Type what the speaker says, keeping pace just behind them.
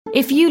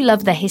If you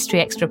love the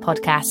History Extra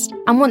podcast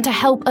and want to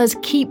help us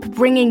keep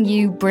bringing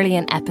you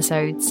brilliant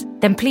episodes,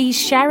 then please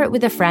share it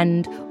with a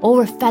friend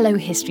or a fellow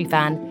history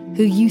fan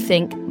who you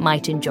think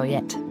might enjoy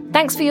it.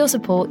 Thanks for your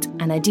support,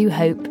 and I do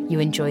hope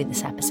you enjoy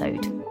this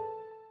episode.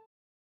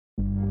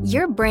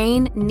 Your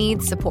brain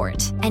needs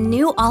support, and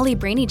new Ollie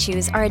Brainy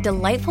Chews are a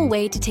delightful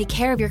way to take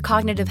care of your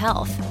cognitive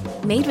health.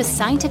 Made with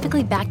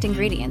scientifically backed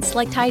ingredients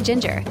like Thai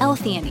ginger,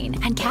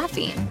 L-theanine, and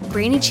caffeine,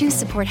 Brainy Chews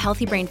support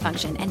healthy brain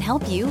function and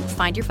help you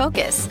find your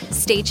focus,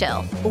 stay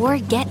chill, or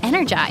get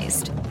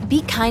energized.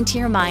 Be kind to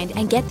your mind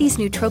and get these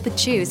nootropic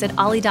chews at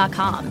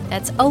ollie.com.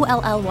 That's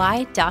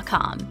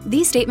OLLY.com.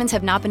 These statements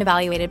have not been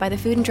evaluated by the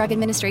Food and Drug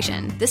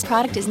Administration. This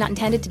product is not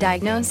intended to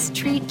diagnose,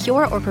 treat,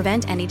 cure, or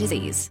prevent any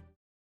disease.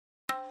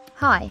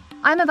 Hi,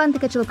 I'm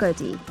Avantika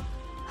Chilkoti,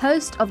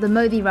 host of the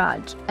Modi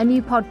Raj, a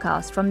new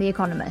podcast from The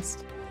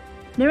Economist.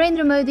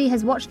 Narendra Modi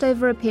has watched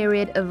over a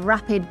period of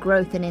rapid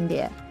growth in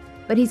India,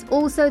 but he's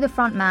also the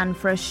frontman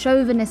for a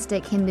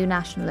chauvinistic Hindu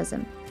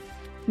nationalism.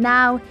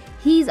 Now,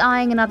 he's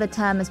eyeing another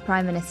term as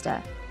Prime Minister.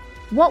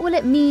 What will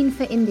it mean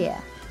for India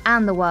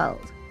and the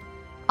world?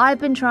 I've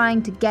been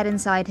trying to get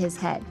inside his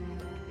head.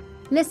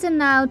 Listen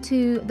now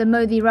to the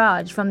Modi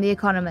Raj from The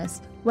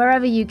Economist,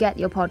 wherever you get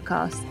your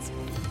podcasts.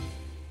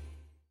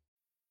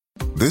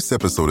 This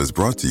episode is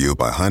brought to you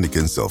by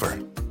Heineken Silver.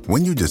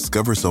 When you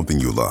discover something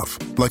you love,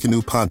 like a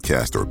new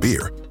podcast or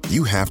beer,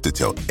 you have to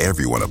tell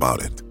everyone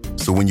about it.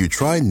 So when you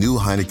try new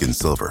Heineken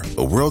Silver,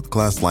 a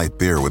world-class light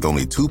beer with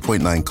only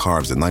 2.9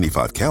 carbs and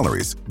 95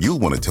 calories, you'll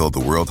want to tell the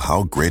world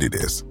how great it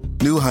is.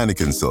 New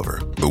Heineken Silver,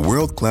 the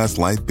world-class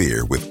light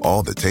beer with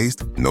all the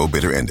taste, no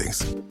bitter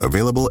endings.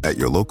 Available at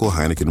your local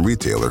Heineken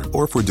retailer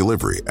or for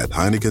delivery at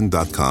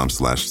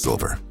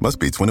Heineken.com/silver. Must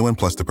be 21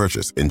 plus to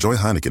purchase. Enjoy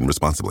Heineken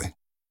responsibly.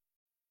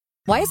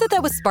 Why is it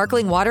that with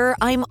sparkling water,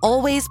 I'm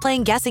always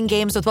playing guessing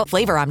games with what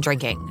flavor I'm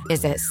drinking?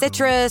 Is it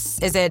citrus?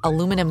 Is it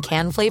aluminum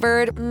can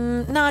flavored?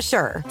 Not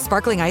sure.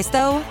 Sparkling ice,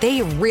 though,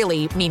 they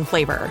really mean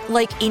flavor.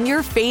 Like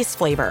in-your-face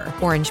flavor.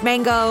 Orange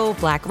mango,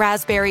 black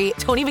raspberry.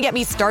 Don't even get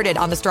me started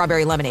on the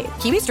strawberry lemonade.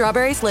 Kiwi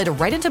strawberry slid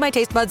right into my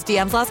taste buds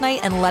DMs last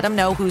night and let them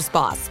know who's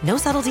boss. No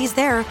subtleties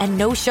there, and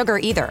no sugar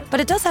either. But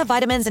it does have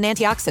vitamins and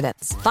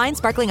antioxidants. Find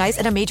sparkling ice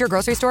at a major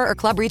grocery store or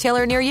club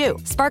retailer near you.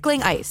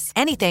 Sparkling ice.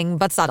 Anything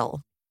but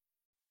subtle.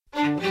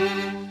 In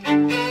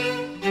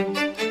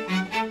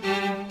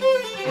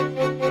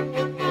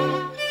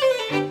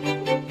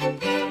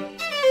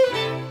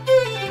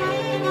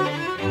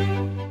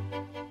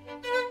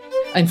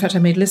fact, I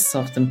made lists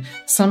of them.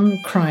 Some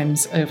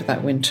crimes over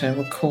that winter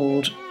were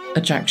called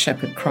a Jack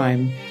Sheppard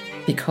crime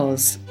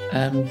because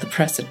the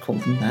press had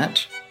called them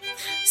that.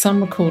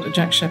 Some were called a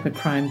Jack Sheppard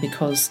crime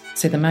because,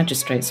 say, the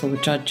magistrates or the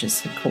judges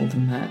had called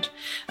them that.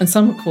 And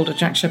some were called a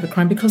Jack Sheppard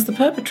crime because the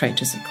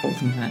perpetrators had called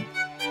them that.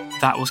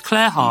 That was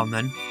Claire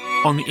Harman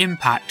on the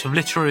impact of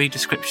literary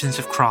descriptions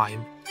of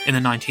crime in the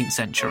 19th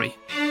century.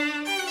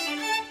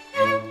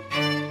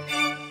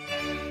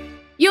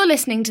 You're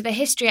listening to the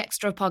History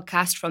Extra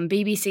podcast from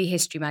BBC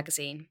History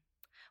Magazine.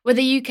 We're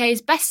the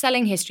UK's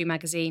best-selling history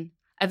magazine,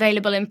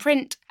 available in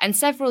print and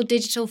several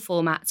digital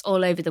formats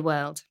all over the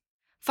world.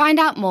 Find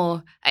out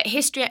more at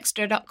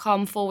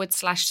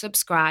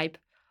historyextra.com/subscribe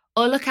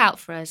or look out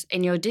for us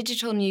in your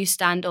digital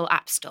newsstand or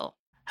app store.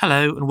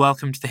 Hello and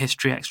welcome to the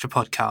History Extra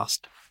podcast.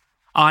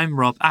 I'm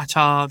Rob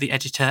Attar, the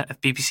editor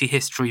of BBC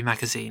History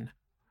Magazine.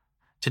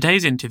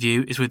 Today's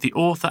interview is with the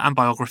author and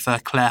biographer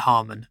Claire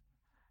Harman,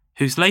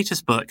 whose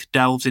latest book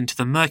delves into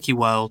the murky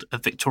world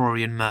of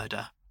Victorian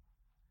murder.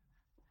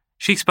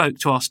 She spoke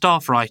to our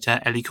staff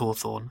writer, Ellie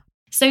Cawthorne.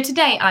 So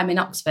today I'm in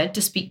Oxford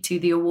to speak to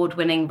the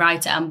award-winning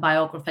writer and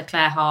biographer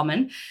Claire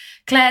Harman.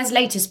 Claire's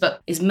latest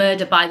book is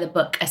Murder by the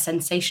Book, a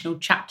sensational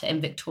chapter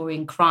in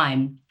Victorian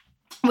crime,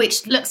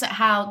 which looks at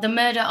how the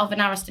murder of an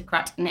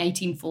aristocrat in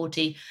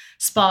 1840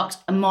 sparked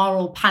a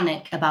moral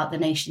panic about the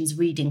nation's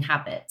reading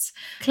habits.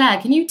 Claire,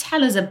 can you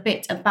tell us a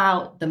bit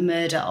about the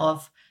murder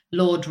of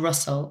Lord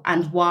Russell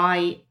and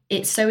why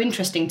it's so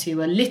interesting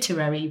to a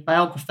literary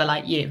biographer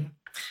like you?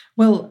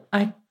 Well,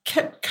 I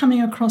kept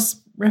coming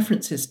across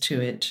references to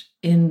it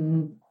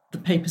in the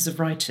papers of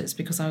writers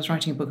because I was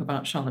writing a book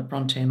about Charlotte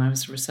Bronte and I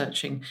was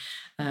researching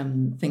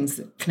things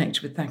that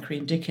connected with Thackeray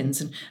and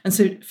Dickens. And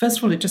so, first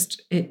of all,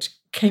 it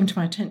came to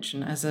my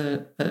attention as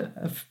a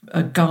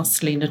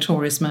ghastly,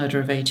 notorious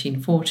murder of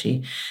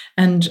 1840.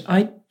 And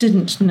I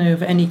didn't know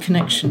of any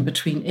connection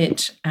between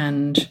it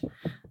and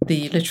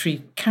the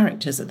literary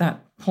characters at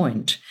that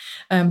point.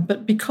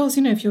 But because,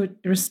 if you're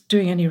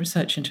doing any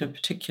research into a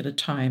particular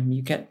time,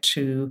 you get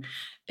to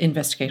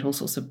investigate all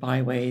sorts of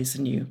byways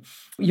and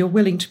you're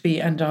willing to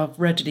be and are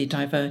readily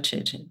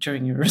diverted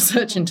during your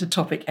research into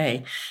topic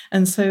A.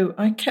 And so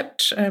I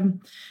kept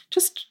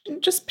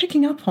just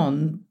picking up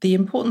on the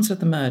importance of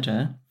the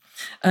murder,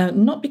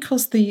 not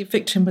because the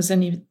victim was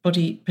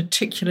anybody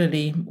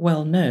particularly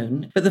well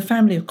known, but the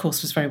family, of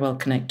course, was very well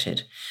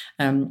connected.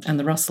 And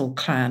the Russell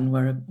clan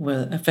were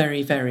a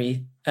very,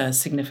 very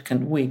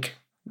significant Whig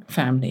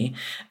family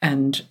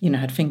and,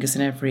 had fingers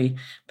in every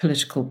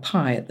political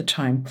pie at the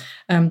time.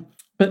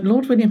 But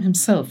Lord William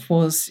himself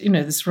was,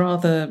 this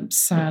rather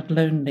sad,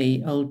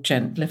 lonely old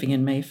gent living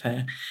in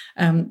Mayfair.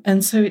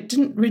 And so it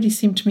didn't really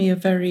seem to me a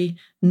very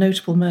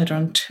notable murder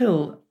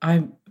until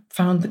I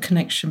found the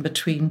connection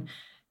between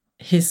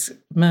his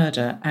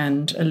murder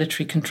and a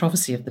literary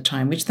controversy of the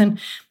time, which then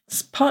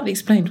partly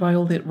explained why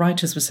all the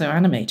writers were so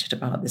animated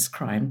about this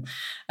crime,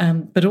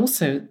 but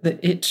also that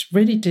it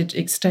really did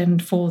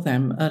extend for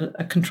them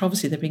a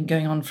controversy that had been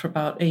going on for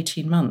about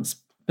 18 months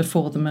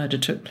before the murder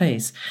took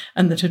place,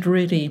 and that had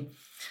really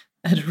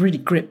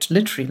gripped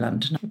literary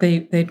London.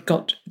 They'd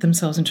got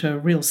themselves into a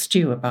real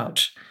stew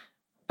about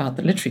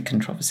the literary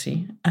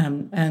controversy,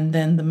 and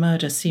then the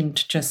murder seemed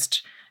to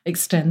just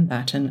extend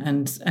that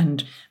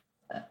and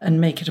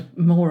make it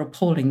more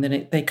appalling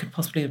than they could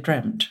possibly have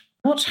dreamt.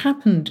 What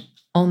happened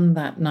on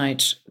that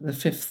night, the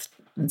 5th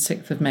and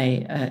 6th of May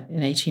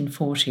in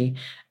 1840,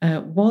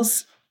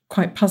 was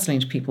quite puzzling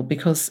to people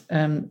because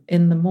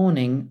in the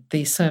morning,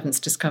 the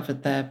servants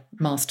discovered their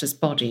master's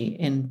body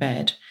in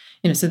bed.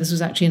 So this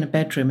was actually in a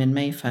bedroom in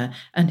Mayfair,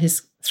 and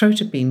his throat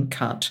had been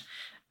cut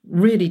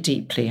really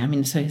deeply.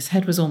 So his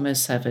head was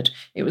almost severed.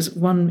 It was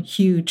one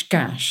huge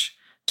gash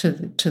to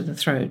the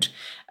throat.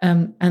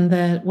 And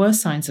there were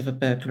signs of a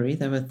burglary.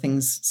 There were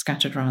things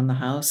scattered around the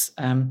house.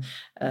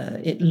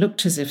 It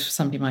looked as if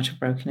somebody might have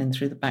broken in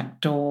through the back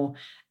door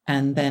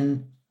and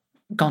then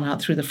gone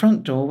out through the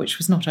front door, which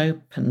was not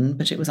open,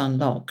 but it was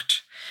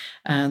unlocked.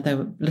 There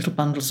were little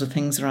bundles of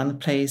things around the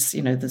place.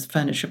 The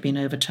furniture had been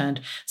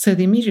overturned. So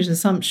the immediate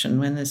assumption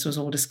when this was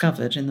all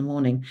discovered in the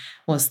morning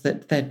was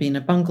that there'd been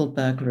a bungled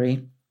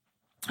burglary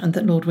and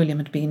that Lord William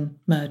had been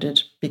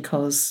murdered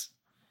because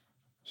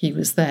he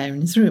was there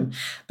in his room.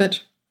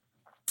 But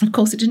of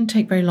course, it didn't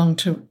take very long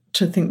to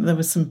think that there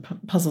were some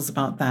puzzles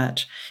about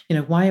that.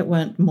 Why it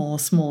weren't more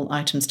small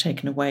items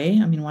taken away.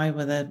 Why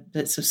were there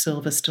bits of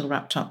silver still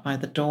wrapped up by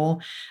the door?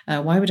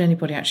 Why would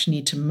anybody actually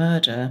need to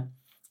murder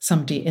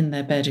somebody in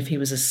their bed if he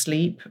was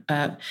asleep?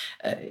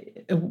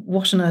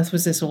 What on earth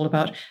was this all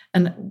about?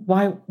 And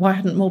why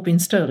hadn't more been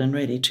stolen,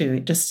 really,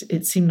 too?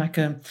 It seemed like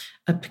a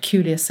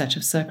peculiar set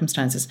of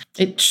circumstances.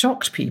 It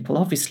shocked people,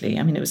 obviously.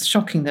 It was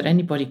shocking that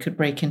anybody could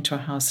break into a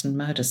house and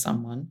murder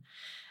someone,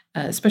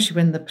 especially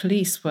when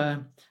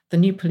the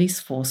new police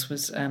force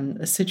was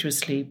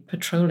assiduously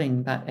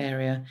patrolling that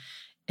area.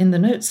 In the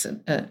notes,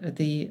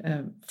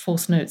 the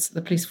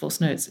police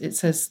force notes, it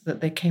says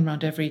that they came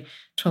around every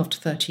 12 to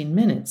 13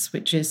 minutes,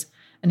 which is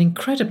an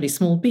incredibly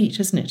small beat,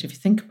 isn't it, if you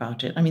think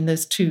about it?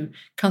 Those two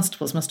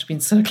constables must have been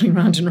circling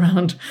round and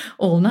round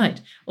all night,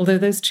 although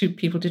those two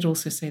people did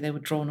also say they were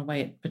drawn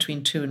away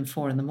between 2 and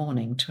 4 in the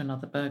morning to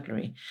another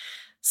burglary.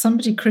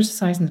 Somebody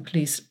criticising the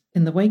police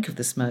in the wake of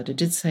this murder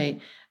did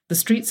say, the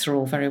streets are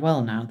all very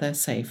well now, they're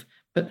safe,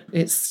 but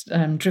it's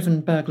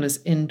driven burglars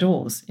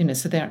indoors,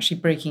 so they're actually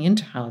breaking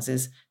into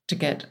houses to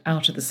get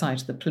out of the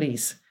sight of the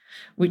police,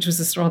 which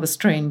was a rather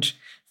strange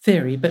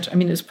theory. But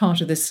it was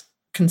part of this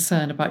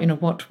concern about,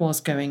 what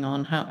was going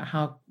on,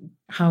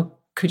 how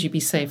could you be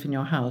safe in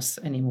your house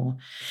anymore?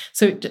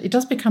 So it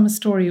does become a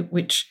story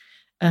which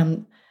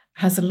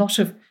has a lot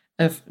of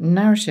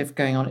narrative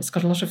going on. It's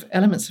got a lot of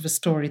elements of a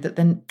story that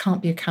then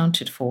can't be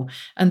accounted for.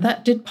 And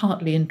that did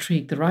partly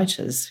intrigue the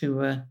writers who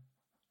were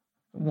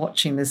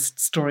watching this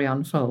story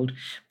unfold.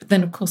 But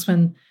then, of course,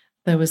 when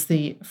there was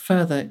the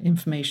further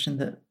information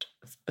that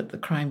the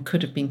crime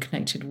could have been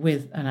connected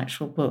with an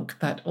actual book,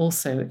 that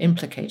also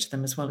implicated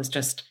them as well as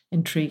just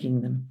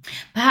intriguing them.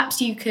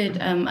 Perhaps you could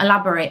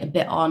elaborate a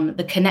bit on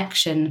the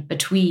connection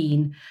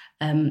between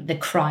the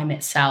crime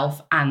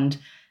itself and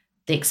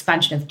the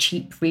expansion of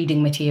cheap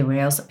reading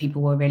materials that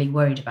people were really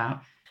worried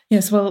about.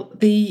 Yes, well,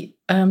 the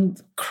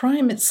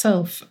crime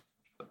itself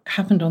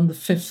happened on the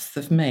 5th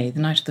of May, the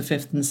night of the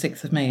 5th and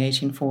 6th of May,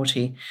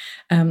 1840.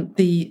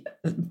 The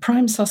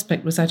prime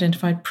suspect was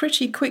identified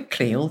pretty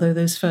quickly, although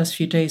those first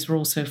few days were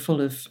also full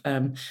of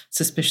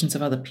suspicions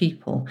of other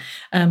people.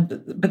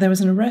 But there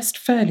was an arrest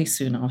fairly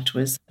soon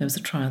afterwards. There was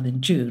a trial in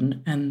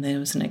June, and there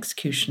was an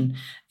execution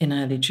in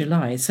early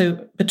July.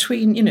 So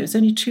between, it was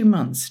only 2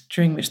 months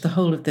during which the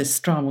whole of this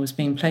drama was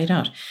being played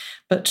out.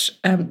 But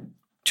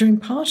during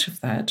part of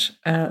that,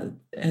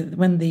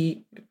 when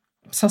the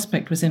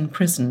suspect was in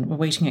prison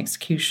awaiting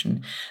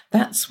execution,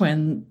 that's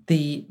when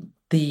the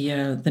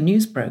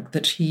news broke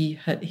that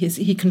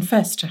he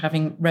confessed to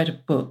having read a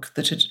book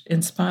that had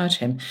inspired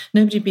him.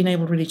 Nobody had been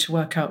able really to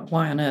work out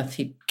why on earth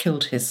he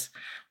killed his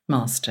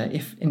master,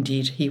 if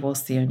indeed he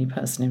was the only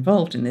person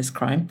involved in this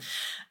crime.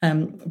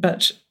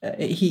 But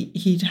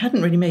he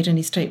hadn't really made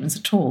any statements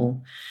at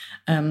all,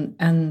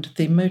 and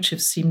the motive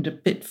seemed a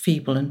bit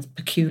feeble and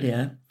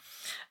peculiar.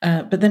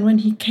 But then when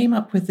he came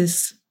up with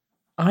this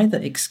either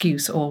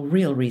excuse or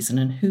real reason,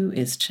 and who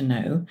is to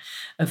know,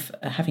 of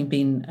having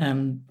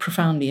been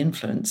profoundly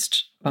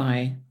influenced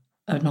by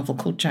a novel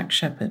called Jack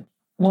Sheppard.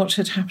 What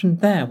had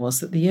happened there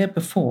was that the year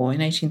before, in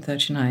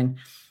 1839,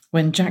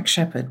 when Jack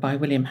Sheppard by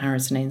William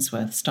Harrison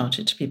Ainsworth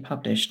started to be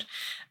published,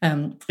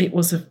 it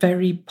was a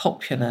very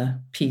popular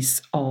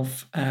piece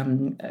of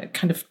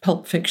kind of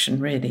pulp fiction,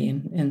 really,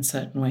 in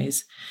certain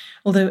ways.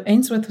 Although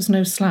Ainsworth was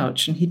no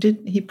slouch, and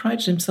he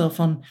prided himself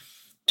on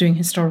doing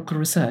historical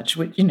research,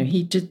 which,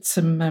 he did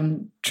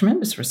some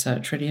tremendous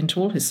research really into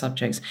all his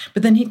subjects,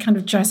 but then he'd kind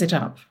of jazz it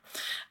up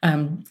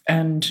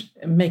and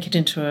make it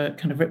into a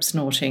kind of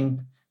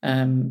rip-snorting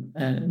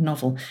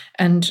novel.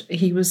 And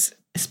he was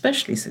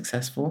especially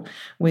successful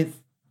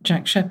with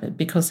Jack Sheppard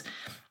because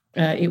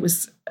it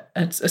was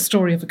a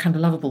story of a kind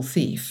of lovable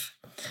thief,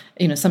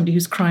 somebody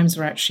whose crimes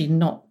were actually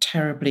not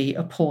terribly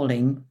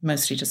appalling,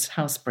 mostly just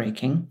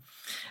housebreaking,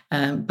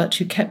 but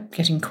who kept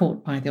getting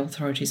caught by the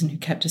authorities and who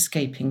kept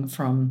escaping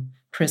from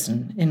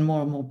prison in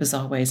more and more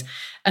bizarre ways.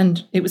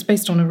 And it was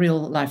based on a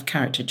real-life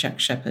character, Jack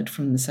Sheppard,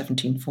 from the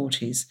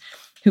 1740s,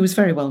 who was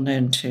very well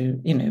known to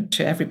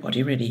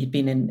everybody, really. He'd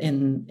been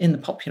in the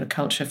popular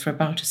culture for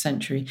about a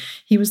century.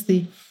 He was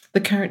the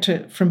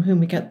character from whom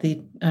we get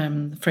the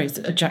phrase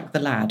Jack the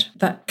Lad,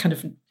 that kind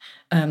of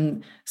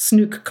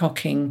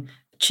snook-cocking,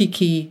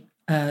 cheeky,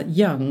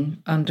 young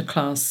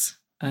underclass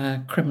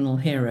criminal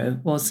hero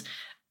was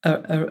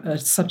a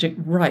subject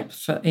ripe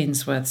for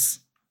Ainsworth's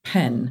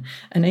pen.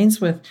 And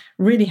Ainsworth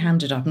really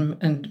hammed it up,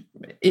 and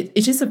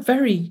it is a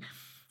very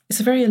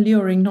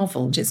alluring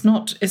novel. It's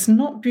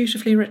not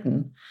beautifully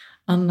written,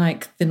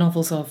 unlike the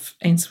novels of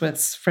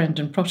Ainsworth's friend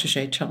and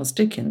protege, Charles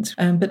Dickens.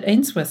 But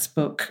Ainsworth's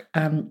book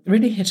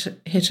really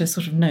hit a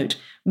sort of note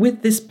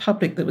with this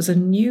public that was a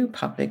new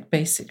public,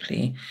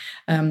 basically.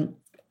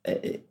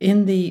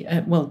 Between the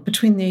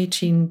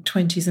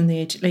 1820s and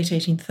the late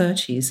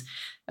 1830s,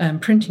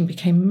 printing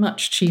became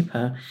much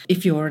cheaper.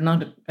 If you were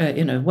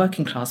a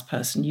working class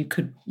person, you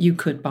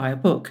could buy a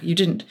book. You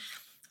didn't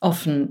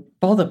often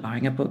bother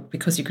buying a book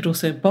because you could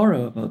also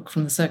borrow a book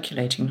from the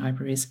circulating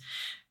libraries,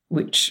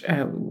 which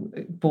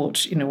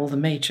bought all the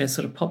major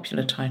sort of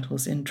popular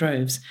titles in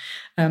droves.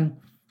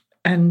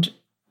 And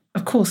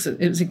of course,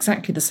 it was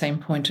exactly the same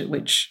point at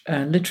which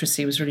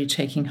literacy was really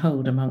taking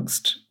hold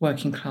amongst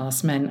working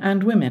class men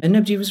and women. And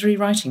nobody was really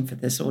writing for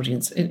this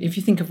audience. If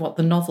you think of what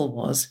the novel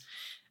was,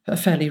 a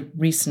fairly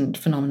recent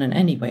phenomenon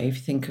anyway, if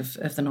you think of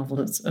the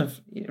novels of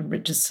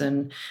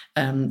Richardson,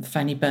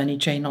 Fanny Burney,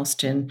 Jane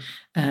Austen,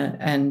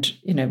 and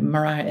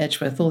Maria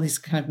Edgeworth, all these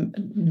kind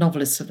of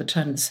novelists of the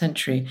turn of the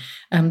century,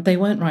 they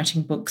weren't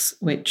writing books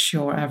which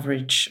your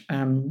average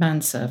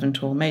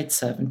manservant or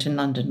maidservant in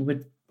London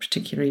would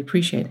particularly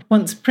appreciate.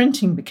 Once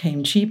printing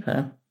became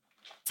cheaper,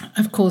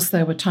 of course,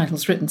 there were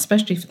titles written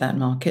specially for that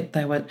market.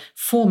 There were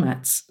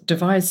formats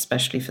devised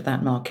specially for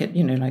that market,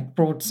 like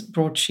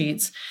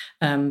broadsheets,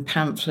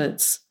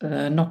 pamphlets,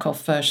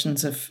 knockoff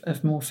versions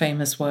of more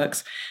famous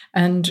works.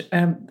 And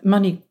real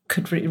money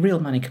could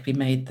be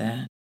made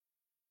there.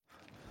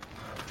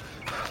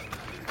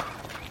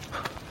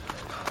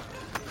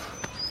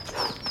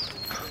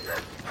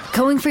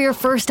 Going for your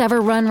first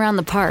ever run around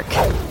the park.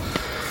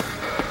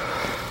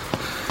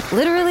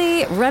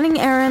 Literally running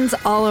errands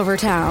all over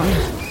town.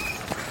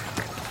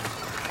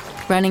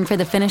 Running for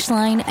the finish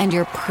line and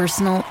your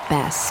personal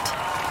best.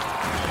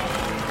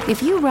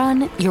 If you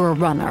run, you're a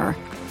runner.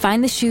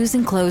 Find the shoes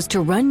and clothes to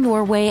run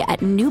your way at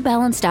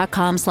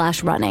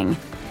newbalance.com/running.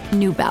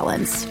 New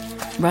Balance.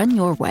 Run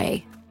your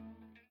way.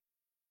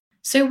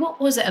 So what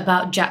was it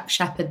about Jack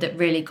Sheppard that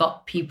really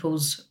got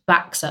people's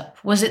backs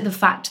up? Was it the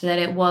fact that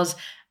it was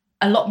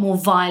a lot more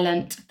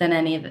violent than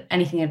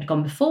anything that had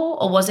gone before?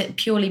 Or was it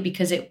purely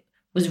because it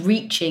was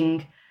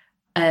reaching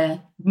a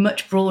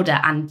much broader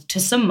and, to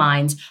some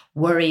minds,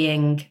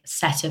 worrying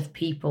set of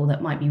people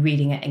that might be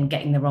reading it and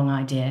getting the wrong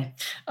idea?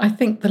 I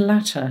think the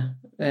latter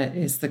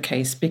is the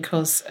case,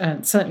 because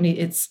certainly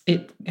it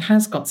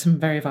has got some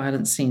very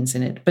violent scenes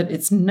in it, but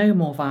it's no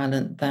more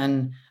violent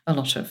than a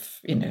lot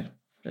of,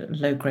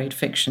 low-grade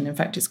fiction. In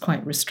fact, it's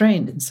quite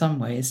restrained in some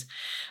ways.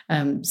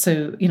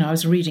 So, I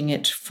was reading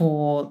it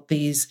for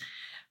these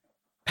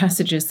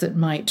passages that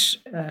might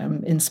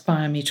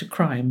inspire me to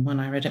crime when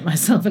I read it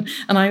myself.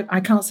 And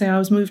I can't say I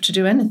was moved to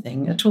do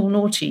anything at all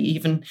naughty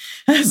even.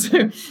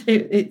 So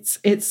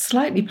it's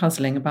slightly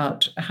puzzling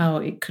about how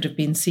it could have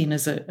been seen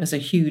as a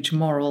huge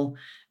moral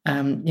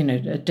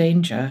a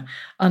danger,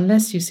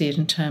 unless you see it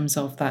in terms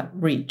of that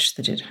reach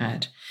that it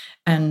had.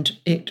 And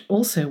it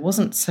also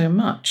wasn't so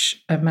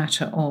much a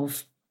matter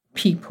of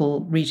people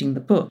reading the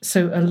book.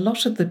 So a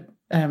lot of the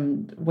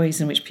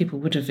ways in which people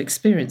would have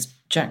experienced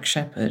Jack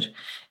Sheppard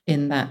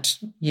in that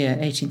year,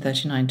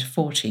 1839 to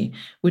 40,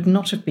 would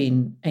not have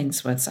been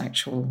Ainsworth's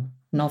actual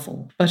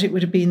novel, but it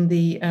would have been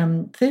the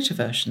theatre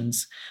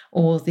versions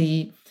or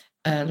the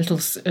little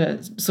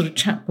sort of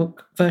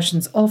chapbook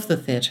versions of the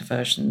theatre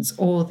versions,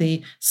 or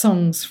the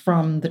songs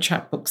from the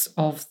chapbooks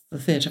of the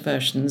theatre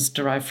versions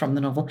derived from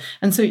the novel.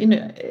 And so,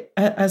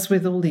 as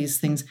with all these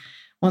things,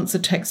 once a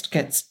text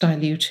gets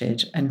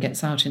diluted and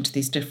gets out into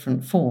these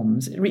different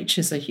forms, it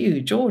reaches a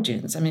huge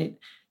audience. I mean, it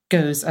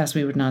goes, as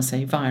we would now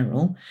say,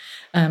 viral,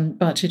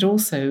 but it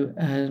also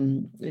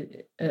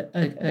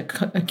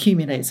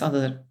accumulates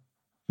other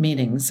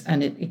meanings,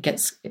 and it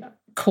gets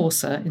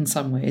coarser in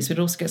some ways, but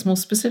it also gets more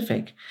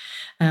specific.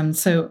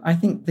 So I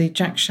think the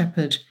Jack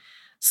Sheppard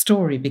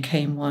story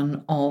became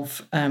one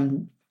of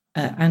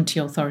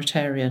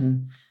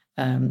anti-authoritarian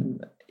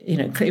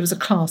it was a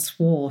class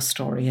war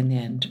story in the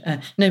end.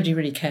 Nobody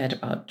really cared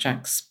about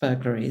Jack's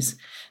burglaries.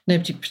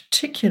 Nobody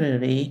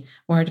particularly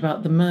worried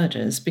about the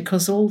murders,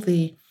 because all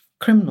the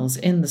criminals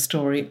in the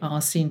story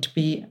are seen to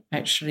be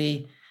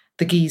actually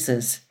the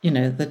geezers,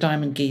 the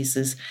diamond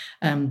geezers.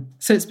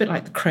 So it's a bit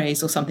like The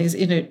Krays or something.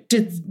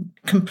 Did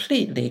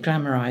completely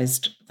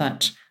glamorized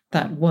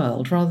that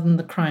world rather than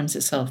the crimes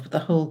itself, but the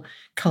whole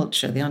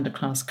culture, the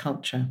underclass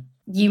culture.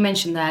 You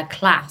mentioned their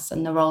class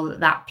and the role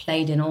that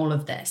played in all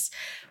of this.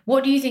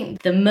 What do you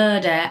think the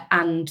murder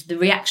and the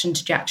reaction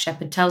to Jack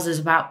Sheppard tells us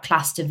about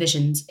class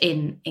divisions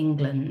in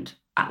England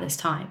at this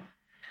time?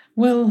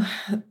 Well,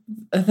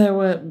 there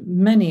were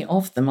many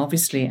of them,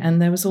 obviously,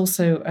 and there was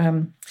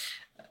also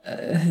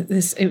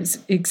it was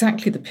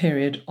exactly the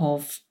period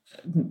of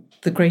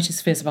the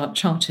greatest fears about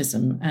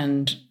Chartism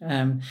and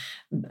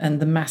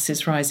the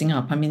masses rising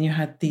up. I mean, you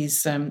had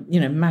these,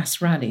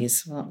 mass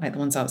rallies, like the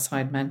ones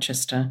outside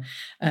Manchester,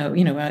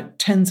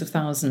 tens of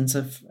thousands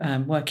of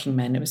working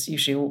men, it was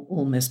usually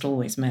almost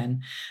always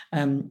men,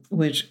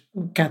 would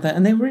gather,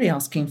 and they were really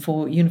asking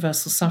for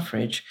universal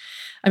suffrage.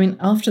 I mean,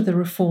 after the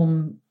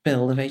Reform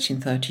Bill of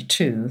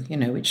 1832,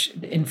 which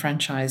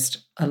enfranchised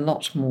a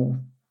lot more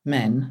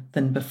men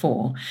than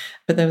before,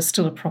 but there was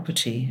still a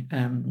property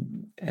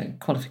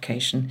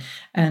qualification,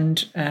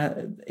 and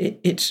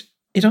it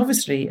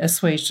obviously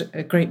assuaged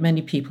a great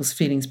many people's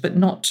feelings, but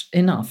not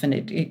enough, and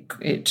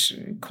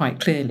it quite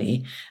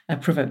clearly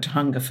provoked a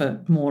hunger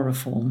for more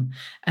reform,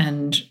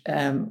 and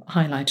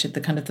highlighted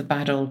the kind of the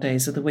bad old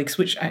days of the Whigs,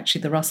 which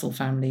actually the Russell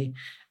family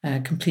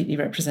completely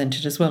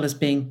represented, as well as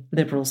being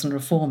liberals and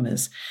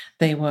reformers.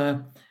 They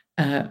were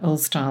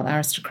old-style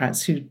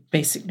aristocrats who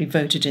basically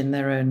voted in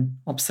their own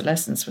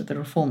obsolescence with the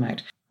Reform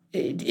Act.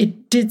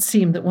 It did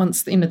seem that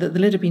once, that the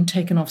lid had been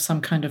taken off some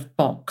kind of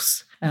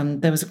box,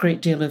 there was a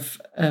great deal of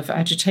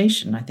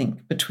agitation, I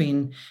think,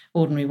 between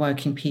ordinary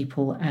working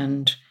people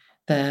and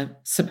their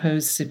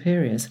supposed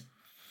superiors.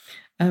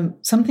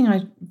 Something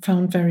I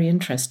found very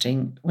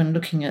interesting when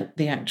looking at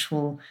the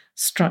actual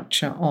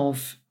structure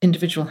of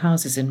individual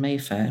houses in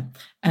Mayfair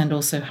and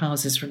also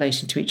houses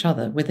relating to each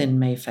other within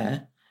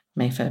Mayfair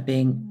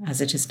being,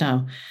 as it is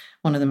now,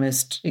 one of the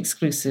most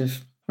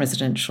exclusive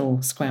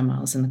residential square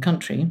miles in the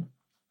country.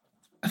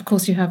 Of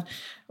course, you have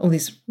all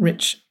these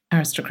rich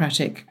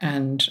aristocratic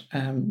and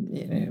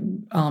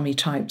army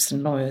types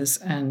and lawyers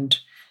and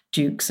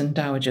dukes and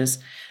dowagers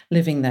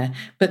living there.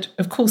 But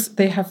of course,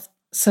 they have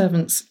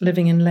servants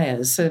living in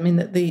layers. So, I mean,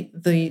 that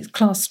the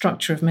class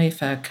structure of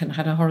Mayfair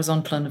had a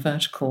horizontal and a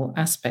vertical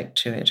aspect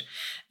to it.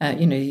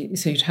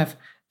 So you'd have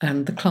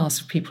the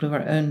class of people who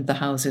owned the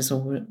houses or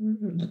were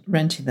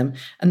renting them.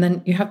 And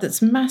then you have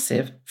this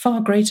massive, far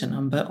greater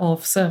number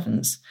of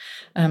servants.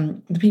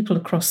 The people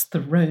across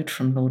the road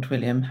from Lord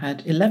William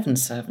had 11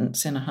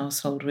 servants in a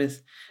household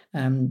with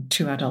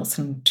 2 adults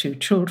and 2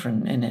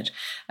 children in it.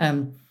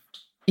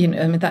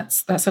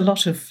 That's a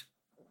lot of,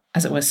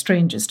 as it were,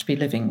 strangers to be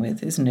living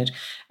with, isn't it?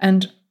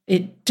 And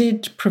it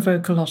did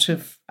provoke a lot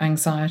of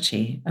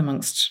anxiety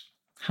amongst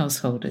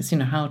householders,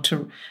 how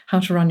to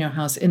run your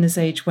house in this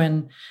age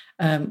when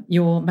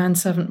your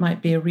manservant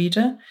might be a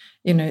reader,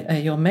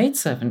 your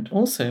maidservant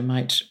also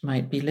might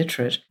be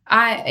literate.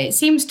 It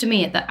seems to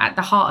me at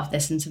the heart of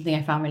this, and something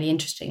I found really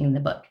interesting in the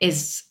book,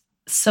 is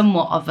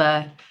somewhat of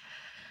a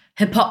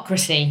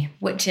hypocrisy,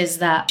 which is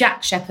that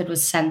Jack Sheppard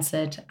was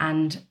censored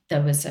and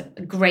there was a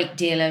great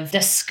deal of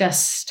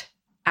disgust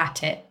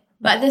at it.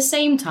 But at the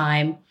same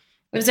time,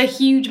 there was a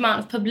huge amount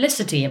of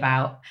publicity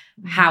about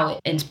how it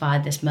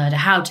inspired this murder,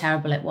 how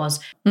terrible it was.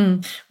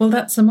 Well,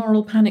 that's a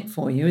moral panic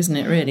for you, isn't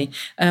it, really?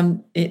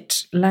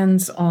 It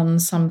lands on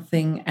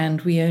something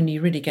and we only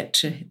really get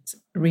to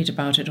read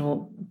about it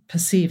or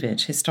perceive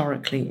it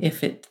historically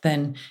if it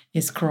then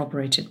is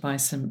corroborated by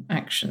some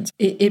actions.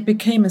 It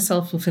became a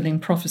self-fulfilling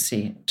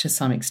prophecy to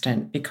some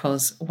extent,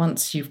 because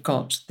once you've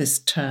got this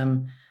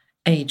term,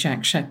 a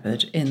Jack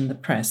Sheppard, in the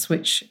press,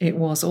 which it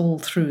was all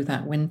through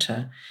that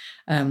winter,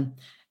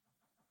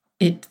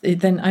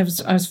 then I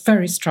was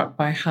very struck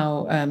by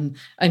how,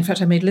 in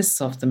fact, I made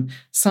lists of them.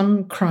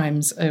 Some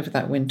crimes over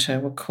that winter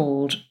were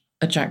called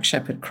a Jack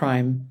Sheppard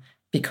crime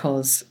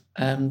because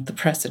the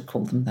press had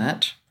called them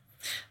that.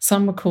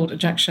 Some were called a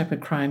Jack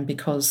Sheppard crime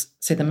because,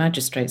 say, the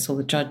magistrates or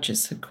the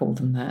judges had called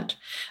them that.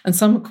 And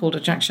some were called a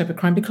Jack Sheppard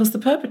crime because the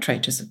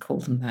perpetrators had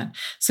called them that.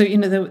 So,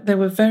 there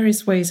were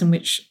various ways in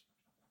which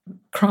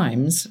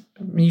crimes,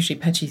 usually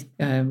petty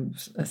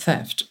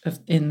theft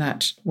in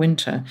that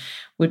winter,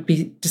 would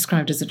be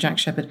described as a Jack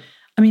Sheppard.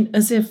 I mean,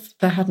 as if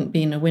there hadn't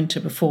been a winter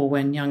before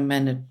when young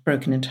men had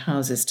broken into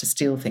houses to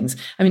steal things.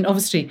 I mean,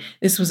 obviously,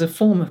 this was a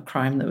form of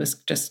crime that was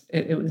just,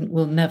 it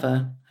will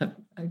never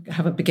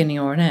have a beginning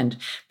or an end.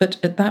 But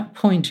at that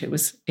point, it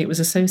was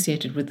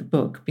associated with the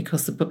book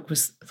because the book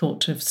was thought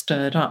to have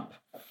stirred up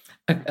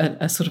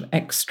a sort of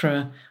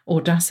extra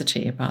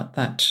audacity about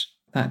that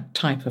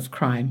type of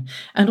crime.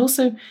 And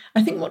also,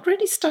 I think what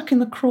really stuck in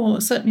the craw,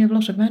 certainly of a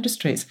lot of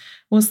magistrates,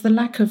 was the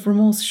lack of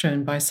remorse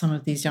shown by some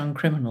of these young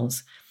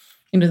criminals.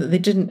 That they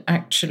didn't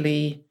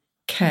actually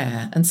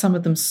care, and some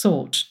of them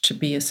sought to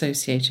be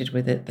associated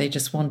with it. They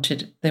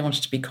wanted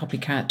to be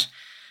copycat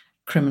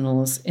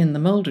criminals in the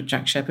mould of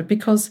Jack Sheppard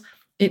because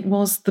it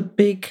was the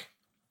big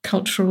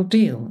cultural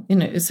deal,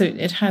 so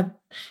it had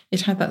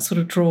that sort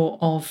of draw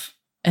of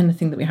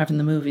anything that we have in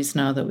the movies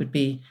now that would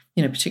be,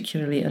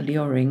 particularly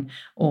alluring,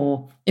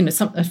 or,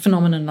 a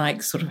phenomenon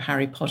like sort of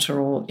Harry Potter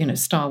or,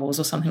 Star Wars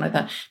or something like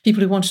that.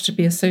 People who wanted to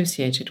be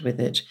associated with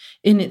it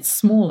in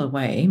its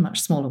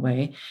much smaller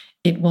way,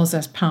 it was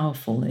as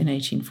powerful in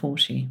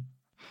 1840.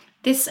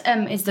 This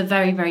is the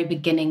very, very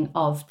beginning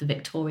of the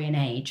Victorian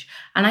age.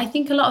 And I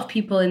think a lot of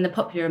people in the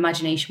popular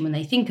imagination, when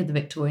they think of the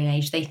Victorian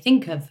age, they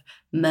think of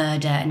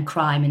murder and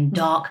crime in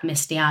dark,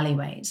 misty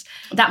alleyways.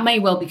 That may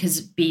well be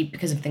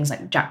because of things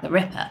like Jack the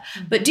Ripper.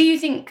 But do you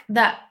think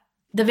that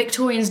the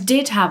Victorians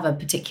did have a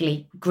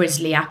particularly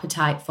grisly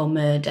appetite for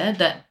murder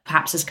that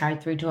perhaps has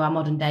carried through to our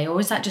modern day? Or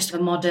is that just a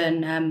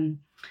modern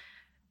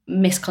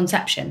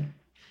misconception?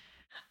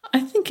 I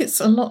think it's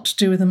a lot to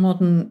do with a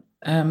modern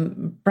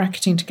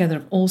bracketing together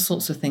of all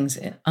sorts of things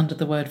under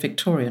the word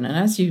Victorian. And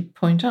as you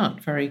point out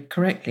very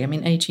correctly,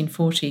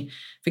 1840,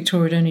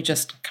 Victoria had only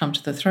just come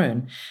to the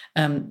throne,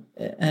 and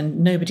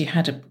nobody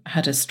had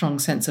a strong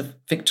sense of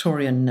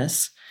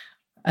Victorianness,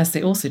 as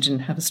they also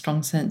didn't have a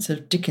strong sense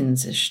of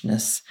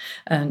Dickensishness.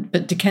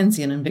 But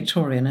Dickensian and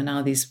Victorian are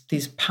now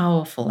these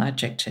powerful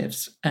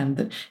adjectives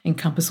that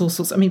encompass all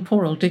sorts.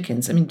 Poor old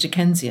Dickens.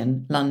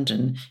 Dickensian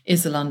London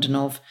is the London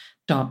of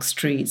dark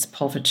streets,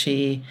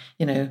 poverty,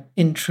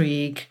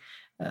 intrigue,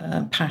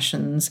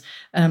 passions,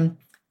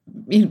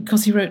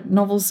 because he wrote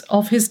novels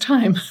of his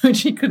time,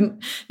 which he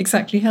couldn't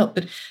exactly help.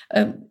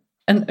 But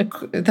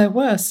there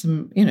were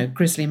some,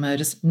 grisly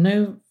murders,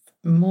 no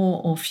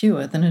more or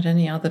fewer than at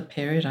any other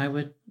period, I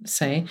would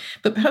say.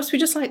 But perhaps we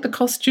just like the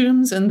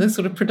costumes and the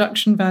sort of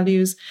production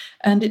values,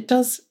 and it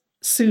does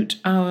suit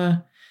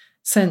our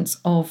sense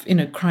of,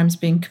 crimes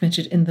being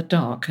committed in the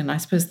dark. And I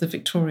suppose the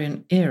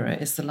Victorian era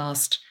is the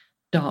last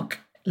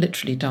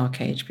literally dark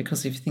age,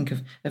 because if you think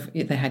of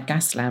they had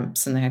gas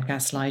lamps and they had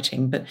gas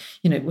lighting, but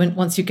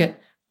once you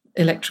get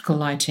electrical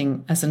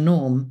lighting as a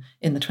norm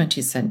in the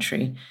 20th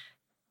century,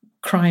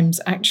 crimes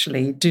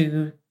actually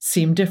do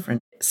seem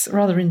different. It's a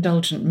rather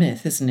indulgent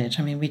myth, isn't it?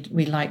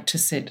 We like to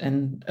sit,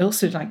 and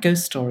also like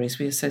ghost stories,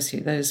 we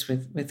associate those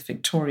with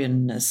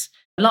Victorianness.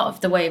 A lot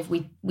of the way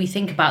we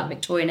think about the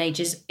Victorian age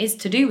is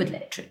to do with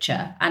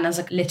literature, and as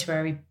a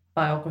literary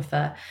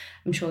biographer,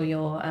 I'm sure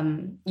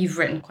you've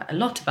written quite a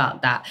lot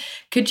about that.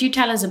 Could you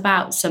tell us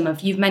about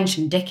you've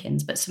mentioned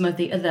Dickens, but some of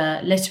the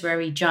other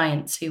literary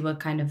giants who were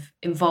kind of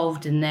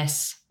involved in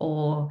this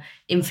or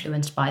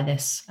influenced by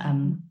this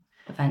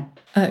event?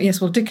 Yes,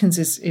 well, Dickens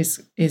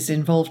is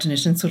involved in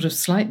it and sort of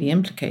slightly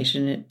implicated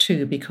in it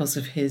too, because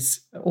of his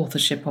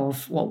authorship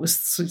of what was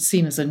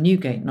seen as a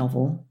Newgate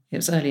novel. It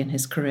was early in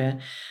his career,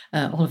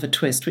 Oliver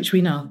Twist, which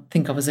we now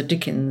think of as a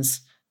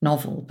Dickens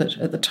novel, but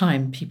at the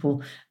time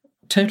people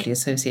totally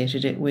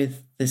associated it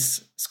with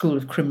this school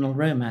of criminal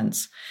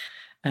romance,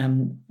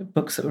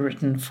 books that were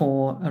written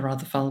for a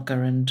rather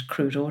vulgar and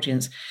crude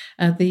audience.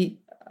 The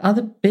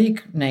other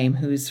big name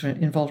who was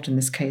involved in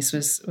this case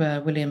was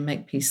William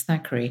Makepeace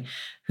Thackeray,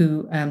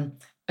 who,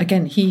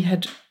 again,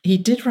 he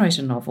did write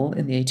a novel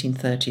in the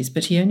 1830s,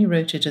 but he only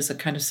wrote it as a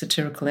kind of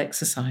satirical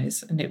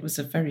exercise, and it was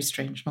a very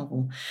strange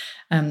novel.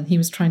 He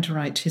was trying to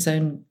write his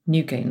own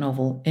Newgate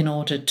novel in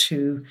order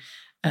to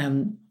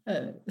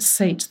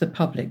sate the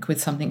public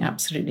with something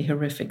absolutely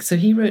horrific. So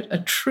he wrote a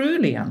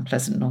truly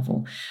unpleasant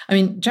novel.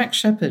 Jack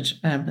Sheppard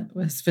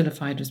was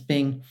vilified as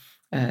being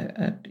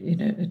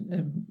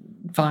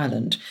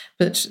violent,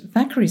 but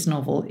Thackeray's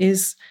novel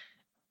is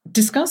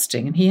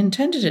disgusting, and he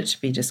intended it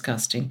to be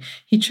disgusting.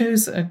 He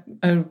chose a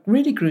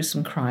really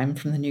gruesome crime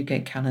from the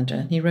Newgate Calendar,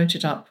 and he wrote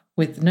it up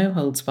with no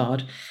holds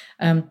barred,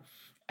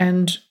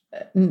 and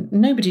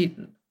nobody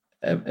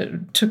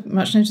took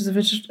much notice of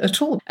it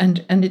at all, and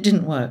it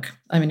didn't work.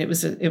 It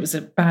was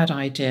a bad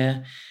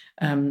idea,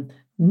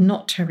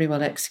 not terribly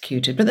well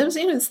executed. But there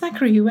was,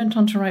 Thackeray, who went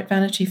on to write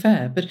Vanity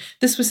Fair, but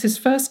this was his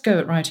first go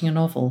at writing a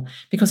novel,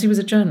 because he was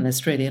a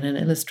journalist really and an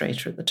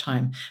illustrator at the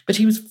time. But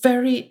he was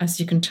very, as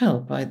you can tell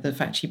by the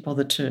fact he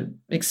bothered to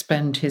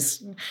expend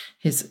his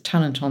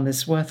talent on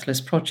this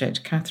worthless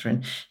project,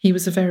 Catherine. He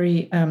was a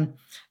very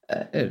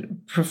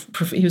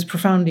he was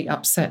profoundly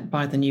upset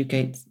by the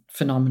Newgate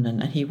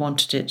phenomenon, and he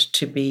wanted it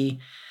to be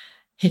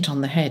hit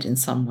on the head in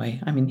some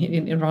way.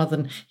 Rather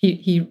than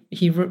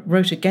he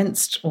wrote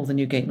against all the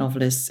Newgate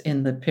novelists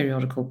in the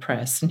periodical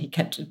press, and he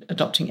kept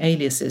adopting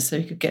aliases so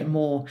he could get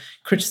more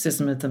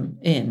criticism of them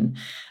in.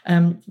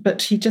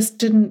 But he just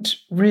didn't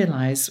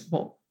realise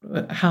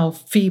how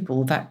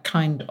feeble that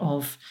kind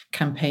of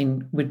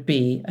campaign would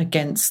be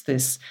against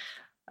this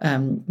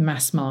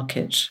mass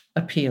market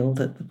appeal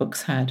that the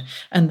books had,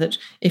 and that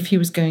if he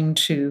was going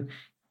to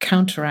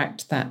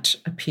counteract that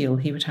appeal,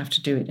 he would have to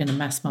do it in a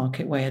mass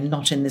market way and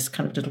not in this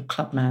kind of little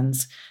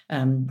clubman's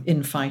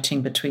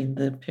infighting between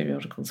the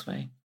periodicals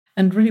way.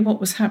 And really what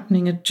was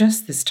happening at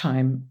just this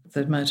time,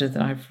 the murder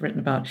that I've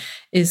written about,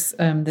 is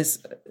this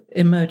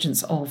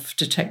emergence of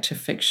detective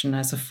fiction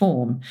as a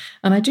form.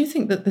 And I do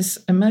think that this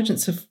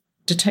emergence of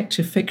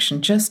detective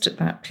fiction just at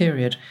that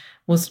period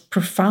was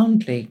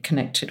profoundly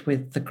connected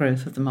with the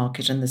growth of the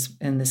market and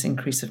this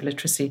increase of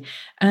literacy,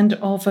 and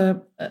of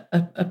a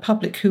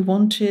public who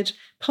wanted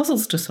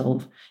puzzles to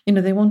solve.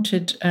 They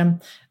wanted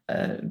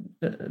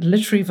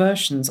literary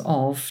versions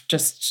of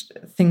just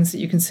things that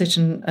you can sit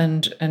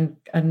and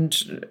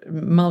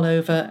mull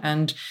over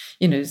and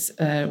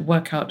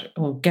work out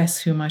or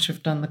guess who might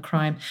have done the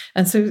crime.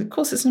 And so, of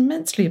course, it's an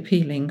immensely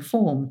appealing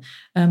form,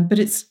 but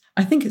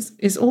I think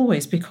it's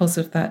always because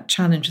of that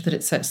challenge that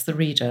it sets the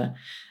reader.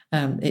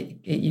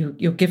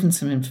 You're given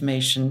some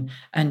information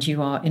and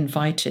you are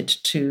invited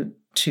to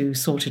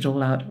sort it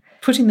all out.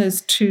 Putting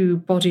those two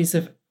bodies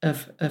of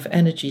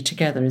energy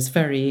together is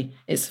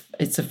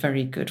it's a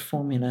very good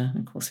formula.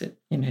 Of course, it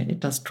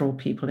does draw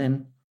people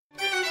in.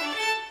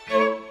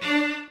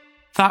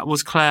 That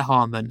was Claire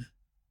Harmon.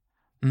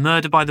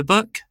 Murder by the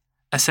Book,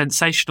 a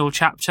sensational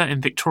chapter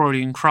in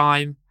Victorian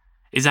crime,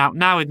 is out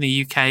now in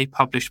the UK,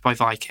 published by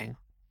Viking.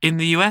 In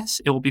the US,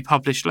 it will be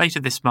published later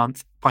this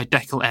month by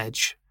Deckle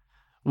Edge,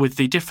 with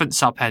the different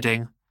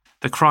subheading,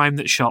 The Crime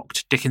That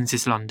Shocked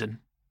Dickens's London.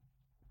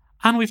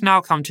 And we've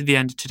now come to the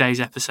end of today's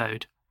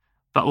episode,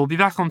 but we'll be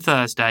back on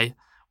Thursday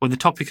when the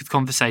topic of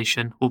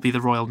conversation will be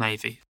the Royal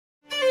Navy.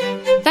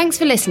 Thanks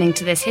for listening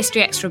to this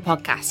History Extra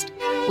podcast,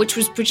 which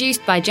was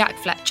produced by Jack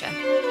Fletcher.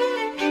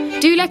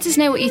 Do let us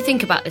know what you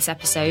think about this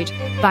episode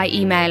by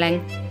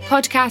emailing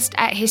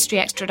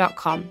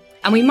podcast@historyextra.com,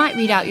 and we might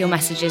read out your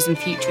messages in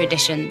future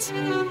editions.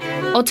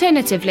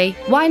 Alternatively,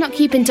 why not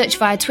keep in touch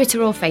via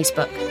Twitter or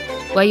Facebook,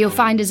 where you'll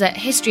find us at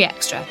History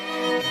Extra.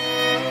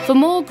 For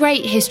more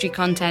great history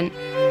content,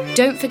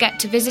 don't forget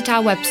to visit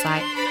our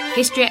website,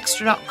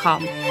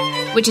 historyextra.com,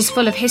 which is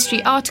full of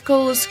history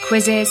articles,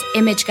 quizzes,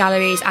 image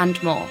galleries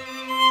and more.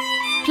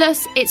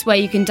 Plus, it's where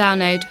you can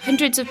download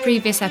hundreds of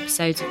previous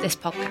episodes of this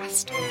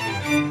podcast.